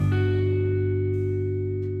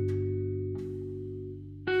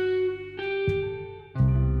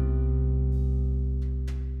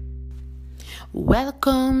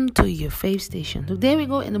Welcome to your faith station. Today we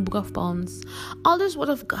go in the book of Psalms. All this word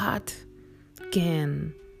of God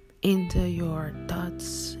can enter your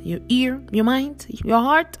thoughts, your ear, your mind, your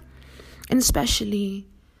heart, and especially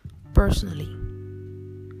personally.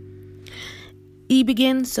 He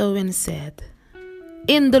began so and said,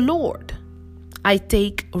 "In the Lord I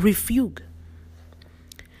take refuge.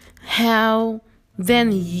 How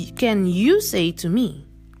then can you say to me,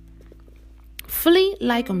 flee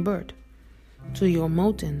like a bird to your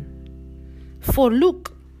mountain? For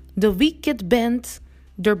look, the wicked bend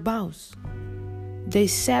their bows. They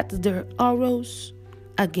set their arrows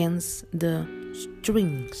against the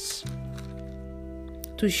strings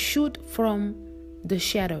to shoot from the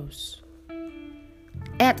shadows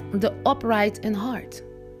at the upright in heart.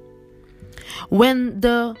 When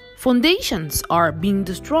the foundations are being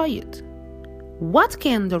destroyed, what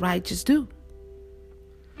can the righteous do?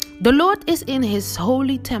 The Lord is in his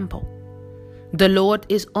holy temple. The Lord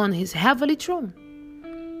is on his heavenly throne.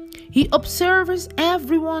 He observes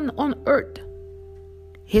everyone on earth.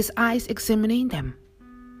 His eyes examine them.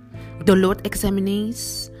 The Lord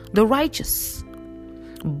examines the righteous,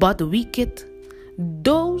 but the wicked,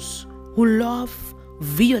 those who love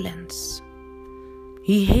violence,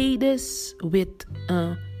 he hates with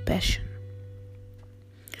a passion.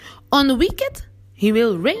 On the wicked he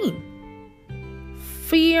will rain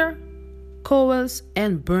fire, coals,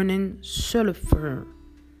 and burning sulfur,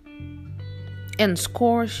 and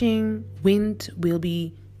scorching wind will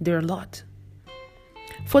be their lot.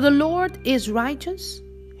 For the Lord is righteous,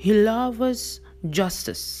 he loves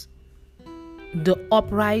justice. The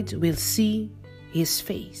upright will see his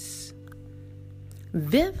face."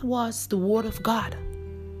 This was the word of God.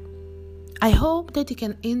 I hope that you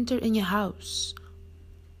can enter in your house,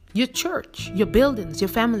 your church, your buildings, your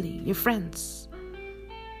family, your friends.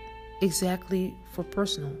 Exactly for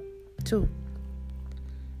personal too.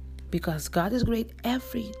 Because God is great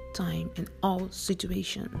every time in all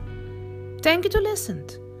situations. Thank you to listen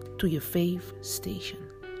to your faith station.